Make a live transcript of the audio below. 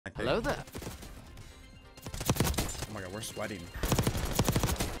Hello there. Oh my god, we're sweating.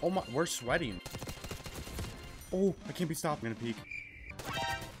 Oh my, we're sweating. Oh, I can't be stopped. I'm gonna peek.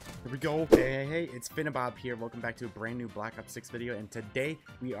 Here we go. Hey, it's Finnabob here. Welcome back to a brand new Black Ops 6 video. And today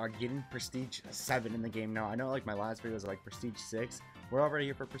we are getting Prestige 7 in the game. Now, I know like my last video was like Prestige 6. We're already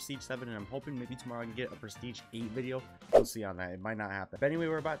here for Prestige 7, and I'm hoping maybe tomorrow I can get a Prestige 8 video. We'll see on that. It might not happen. But anyway,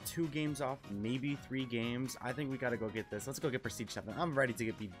 we're about 2 games off, maybe 3 games. I think we gotta go get this. Let's go get Prestige 7. I'm ready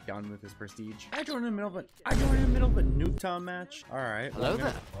to be done with this Prestige. I joined in the middle of a Nuketown match. Alright. Hello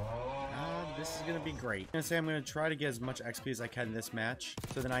there. This is gonna be great. I'm gonna say I'm gonna try to get as much XP as I can in this match,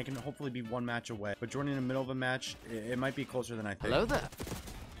 so then I can hopefully be 1 match away. But joining in the middle of a match, it might be closer than I think. Hello there.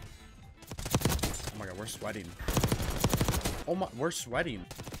 Oh my god, we're sweating. Oh my, we're sweating.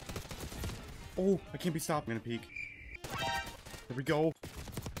 Oh, I can't be stopped. I'm gonna peek. Here we go.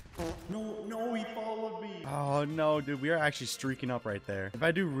 No, he followed me. Oh no, dude, we are actually streaking up right there. If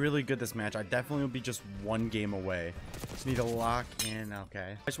I do really good this match, I definitely will be just 1 game away. Just need to lock in.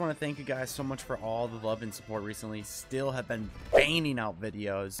 Okay. I just want to thank you guys so much for all the love and support recently. Still have been banging out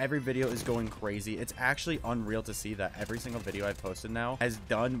videos. Every video is going crazy. It's actually unreal to see that every single video I've posted now has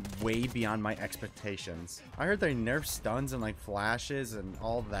done way beyond my expectations. I heard they nerf stuns and like flashes and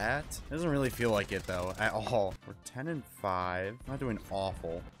all that. It doesn't really feel like it though at all. We're 10 and 5. Not doing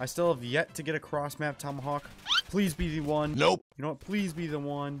awful. I still have yet to get a cross map tomahawk. Please be the one. Nope. You know what? Please be the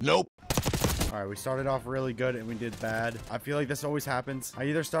one. Nope. Alright, we started off really good and we did bad. I feel like this always happens. I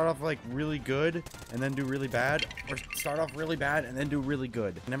either start off like really good and then do really bad, or start off really bad and then do really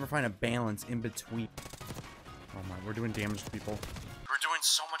good. I never find a balance in between. Oh my, we're doing damage to people. We're doing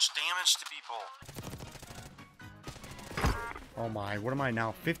so much damage to people. Oh my, what am I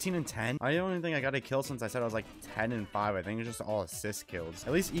now? 15 and 10? I don't even think I got a kill since I said I was like 10 and 5. I think it's just all assist kills.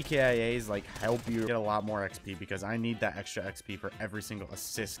 At least EKIAs like help you get a lot more XP because I need that extra XP for every single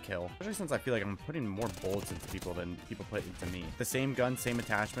assist kill. Especially since I feel like I'm putting more bullets into people than people put into me. The same gun, same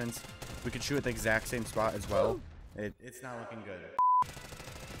attachments. We could shoot at the exact same spot as well. It's not looking good.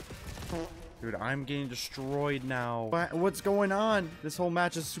 Dude, I'm getting destroyed now. What's going on? This whole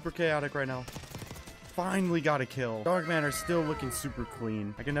match is super chaotic right now. Finally got a kill. Dark matter still looking super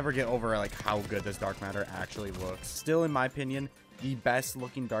clean. I can never get over like how good this dark matter actually looks. Still, in my opinion, the best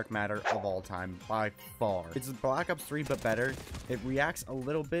looking dark matter of all time by far. It's Black Ops 3 but better. It reacts a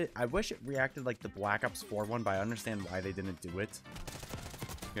little bit. I wish it reacted like the Black Ops 4 one, but I understand why they didn't do it.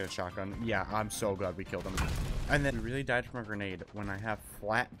 Get a shotgun. Yeah, I'm so glad we killed him. And then we really died from a grenade when I have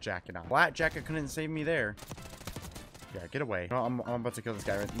flat jacket on. Flat jacket couldn't save me there. Yeah, get away. Oh, I'm about to kill this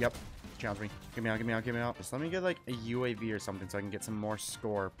guy. Right? Yep. Challenge me. Get me out, get me out, get me out. Just let me get like a UAV or something so I can get some more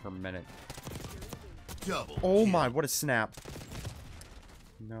score per minute. Oh my, what a snap.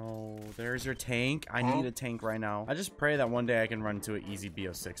 No, there's your tank. I need a tank right now. I just pray that one day I can run into an easy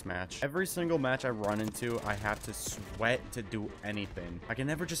BO6 match. Every single match I run into, I have to sweat to do anything. I can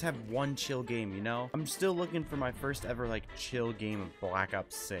never just have one chill game, you know? I'm still looking for my first ever like chill game of Black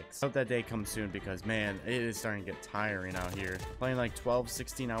Ops 6. Hope that day comes soon because man, it is starting to get tiring out here. Playing like 12,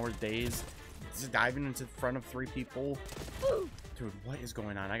 16-hour days. Just diving into front of 3 people. Dude, what is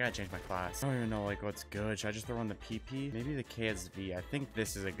going on? I gotta change my class. I don't even know like what's good. Should I just throw on the PP? Maybe the KSV. I think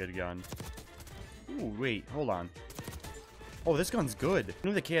this is a good gun. Ooh, wait, hold on. Oh, this gun's good. I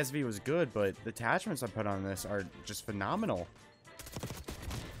knew the KSV was good, but the attachments I put on this are just phenomenal.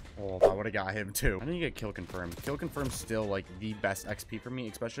 Oh, I would have got him too. I need to get kill confirmed. Kill confirmed still like the best XP for me,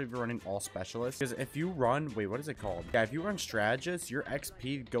 especially if you're running all specialists. Because if you run, wait, what is it called? Yeah, if you run strategist, your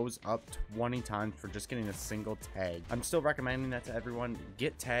XP goes up 20 times for just getting a single tag. I'm still recommending that to everyone.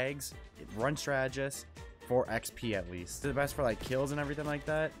 Get tags, run strategist for XP at least. It's the best for like kills and everything like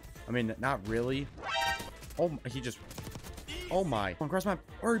that. I mean, not really. Oh, he just. Oh my. Come on, cross map.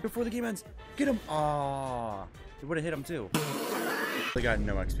 Hurry before the game ends. Get him. Ah, it would have hit him too. We got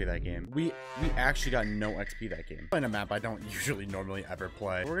no XP that game. We actually got no XP that game. Playing a map I don't usually normally ever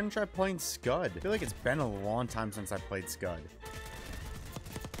play. We're gonna try playing Scud. I feel like it's been a long time since I played Scud.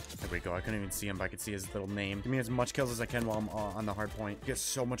 There we go. I couldn't even see him, but I could see his little name. Give me as much kills as I can while I'm on the hard point. Get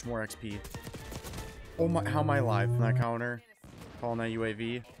so much more XP. Oh my, how am I alive from that counter? Calling that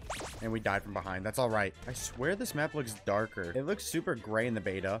UAV. And we died from behind. That's all right. I swear this map looks darker. It looks super gray in the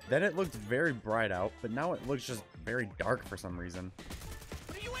beta. Then it looked very bright out, but now it looks just very dark for some reason.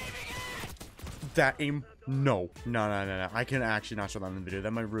 What are you aiming at? That aim. No. No. I can actually not show that in the video.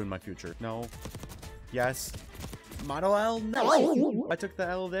 That might ruin my future. No. Yes. Model L. No. I took the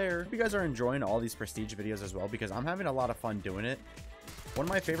L there. Hope you guys are enjoying all these prestige videos as well because I'm having a lot of fun doing it. One of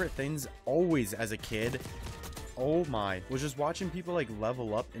my favorite things always as a kid Oh my. Was just watching people like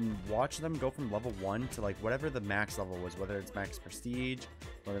level up and watch them go from level 1 to like whatever the max level was, whether it's max prestige,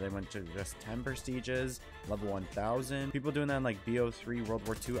 whether they went to just 10 prestiges, level 1000. People doing that in like BO3, World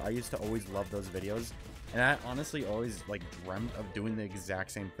War II. I used to always love those videos. And I honestly always like dreamt of doing the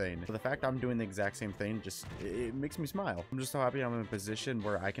exact same thing. So the fact I'm doing the exact same thing, just it makes me smile. I'm just so happy I'm in a position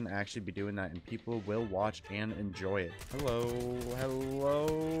where I can actually be doing that and people will watch and enjoy it. Hello, hello.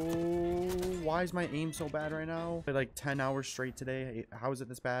 Why is my aim so bad right now? I played like 10 hours straight today. How is it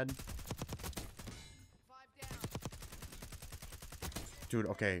this bad? Dude,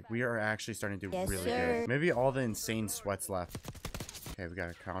 okay, we are actually starting to do really good. Maybe all the insane sweats left. Okay, we got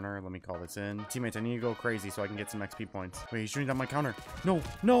a counter. Let me call this in. Teammates, I need to go crazy so I can get some XP points. Wait, he's shooting down my counter. No,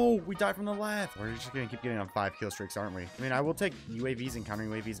 no, we died from the left. We're just gonna keep getting on 5 kill streaks, aren't we? I mean, I will take UAVs and counter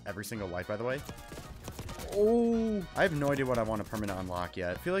UAVs every single life, by the way. Oh, I have no idea what I want to permanent unlock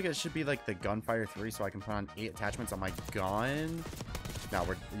yet. I feel like it should be like the gunfire 3 so I can put on 8 attachments on my gun. No,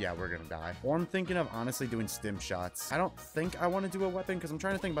 we're gonna die. Or I'm thinking of honestly doing stim shots. I don't think I want to do a weapon because I'm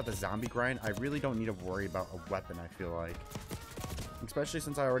trying to think about the zombie grind. I really don't need to worry about a weapon, I feel like. Especially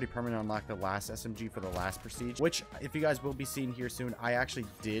since I already permanently unlocked the last SMG for the last prestige, which if you guys will be seeing here soon, I actually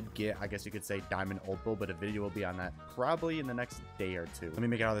did get, I guess you could say, diamond opal, but a video will be on that probably in the next day or 2. Let me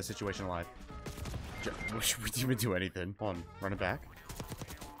make it out of this situation alive. Wish we didn't even do anything. Hold on, run it back.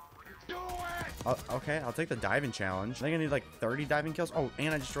 Okay, I'll take the diving challenge. I think I need like 30 diving kills. Oh,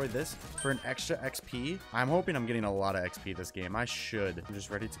 and I destroyed this for an extra XP. I'm hoping I'm getting a lot of XP this game. I should. I'm just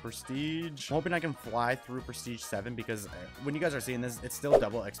ready to prestige. I'm hoping I can fly through prestige 7 because when you guys are seeing this, it's still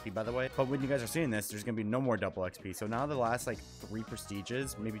double XP, by the way. But when you guys are seeing this, there's going to be no more double XP. So now the last like 3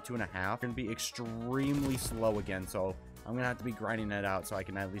 prestiges, maybe 2.5, are going to be extremely slow again. So I'm gonna have to be grinding that out so I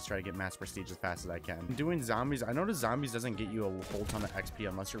can at least try to get max prestige as fast as I can. Doing zombies, I noticed zombies doesn't get you a whole ton of XP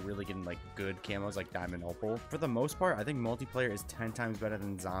unless you're really getting like good camos like diamond opal. For the most part, I think multiplayer is 10 times better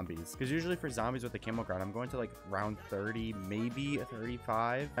than zombies, because usually for zombies with the camo grind, I'm going to like round 30, maybe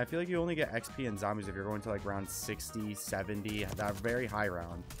 35. I feel like you only get XP in zombies if you're going to like round 60, 70, that very high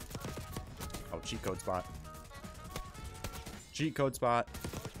round. Oh, cheat code spot. Cheat code spot.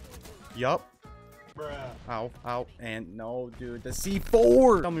 Yup. Bruh. Ow, ow, and no, dude, the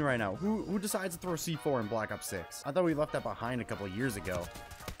C4! Tell me right now, who decides to throw C4 in Black Ops 6? I thought we left that behind a couple of years ago.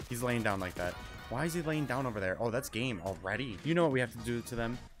 He's laying down like that. Why is he laying down over there? Oh, that's game already. You know what we have to do to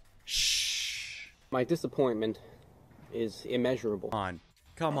them? Shh. My disappointment is immeasurable. Come on.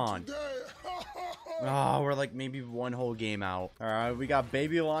 Come on. Oh, we're like maybe one whole game out. All right, we got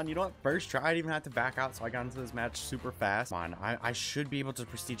Babylon. You know what? First try, I didn't even have to back out, so I got into this match super fast. Come on, I should be able to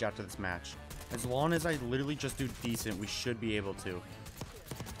prestige after this match. As long as I literally just do decent, we should be able to.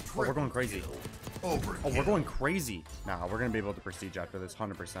 Oh, we're going crazy. Oh, we're going crazy. Nah, we're going to be able to prestige after this,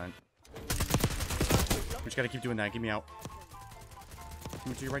 100%. We just got to keep doing that. Get me out.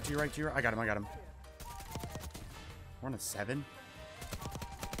 To your right, to your right, to your right. I got him, I got him. We're on a 7.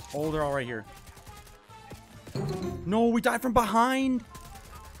 Oh, they're all right here. No, we died from behind.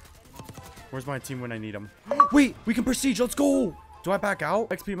 Where's my team when I need them? Wait, we can prestige. Let's go. Do I back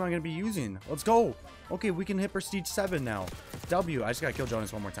out? XP am I going to be using? Let's go. Okay, we can hit prestige 7 now. W. I just got to kill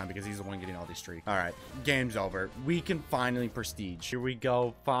Jonas one more time because he's the one getting all these streaks. All right, game's over. We can finally prestige. Here we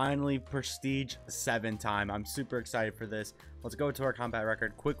go. Finally prestige 7 time. I'm super excited for this. Let's go to our combat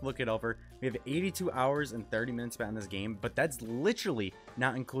record. Quick look it over. We have 82 hours and 30 minutes spent in this game, but that's literally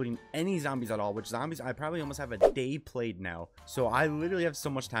not including any zombies at all, which zombies I probably almost have a day played now. So I literally have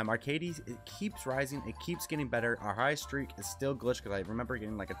so much time. Our KD, it keeps rising. It keeps getting better. Our highest streak is still glitched because I remember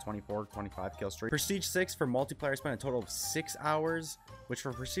getting like a 24, 25 kill streak. Prestige 6 for multiplayer, I spent a total of 6 hours, which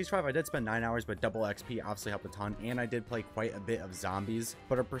for Prestige 5, I did spend 9 hours, but double XP obviously helped a ton, and I did play quite a bit of zombies.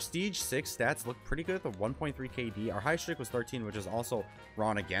 But our Prestige 6 stats look pretty good with a 1.3 KD. Our highest streak was 13, which is also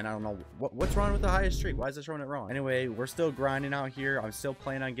wrong again. I don't know what's wrong with the highest streak. Why is it showing it wrong? Anyway, we're still grinding out here. I'm still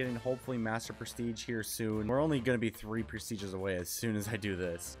planning on getting hopefully Master Prestige here soon. We're only going to be 3 prestiges away as soon as I do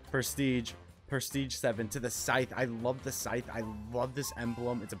this. Prestige 7 to the scythe. I love the scythe. I love this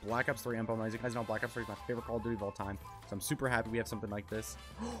emblem. It's a Black Ops 3 emblem. As you guys know, Black Ops 3 is my favorite Call of Duty of all time. So I'm super happy we have something like this.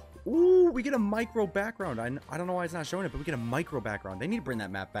 Ooh, we get a micro background. I don't know why it's not showing it, but we get a micro background. They need to bring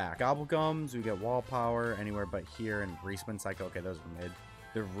that map back. Gobblegums, we get wall power anywhere but here, and respawn cycle. Okay, those are mid.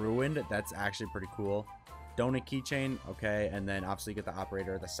 The ruined, that's actually pretty cool. Donut keychain, okay, and then obviously you get the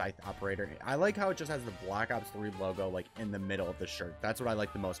operator, the scythe operator. I like how it just has the Black Ops 3 logo like in the middle of the shirt. That's what I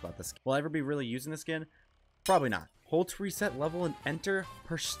like the most about this skin. Will I ever be really using this skin? Probably not. Hold to reset level and enter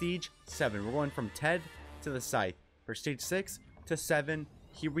Prestige 7. We're going from Ted to the scythe. Prestige 6 to 7.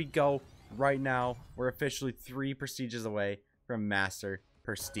 Here we go. Right now, we're officially 3 prestiges away from Master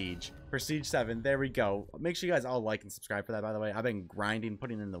Prestige. Prestige 7. There we go. Make sure you guys all like and subscribe for that, by the way. I've been grinding,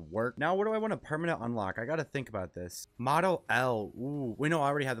 putting in the work. Now, what do I want to permanent unlock? I got to think about this. Model L. Ooh. Wait, no, I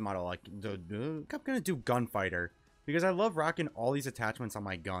already have the model. Like, I'm going to do Gunfighter because I love rocking all these attachments on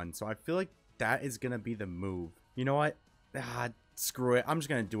my gun. So I feel like that is going to be the move. You know what? Screw it. I'm just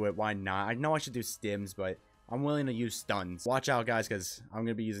going to do it. Why not? I know I should do stims, but I'm willing to use stuns. Watch out, guys, because I'm going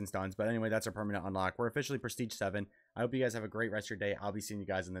to be using stuns. But anyway, that's our permanent unlock. We're officially Prestige 7. I hope you guys have a great rest of your day. I'll be seeing you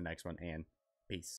guys in the next one, and peace.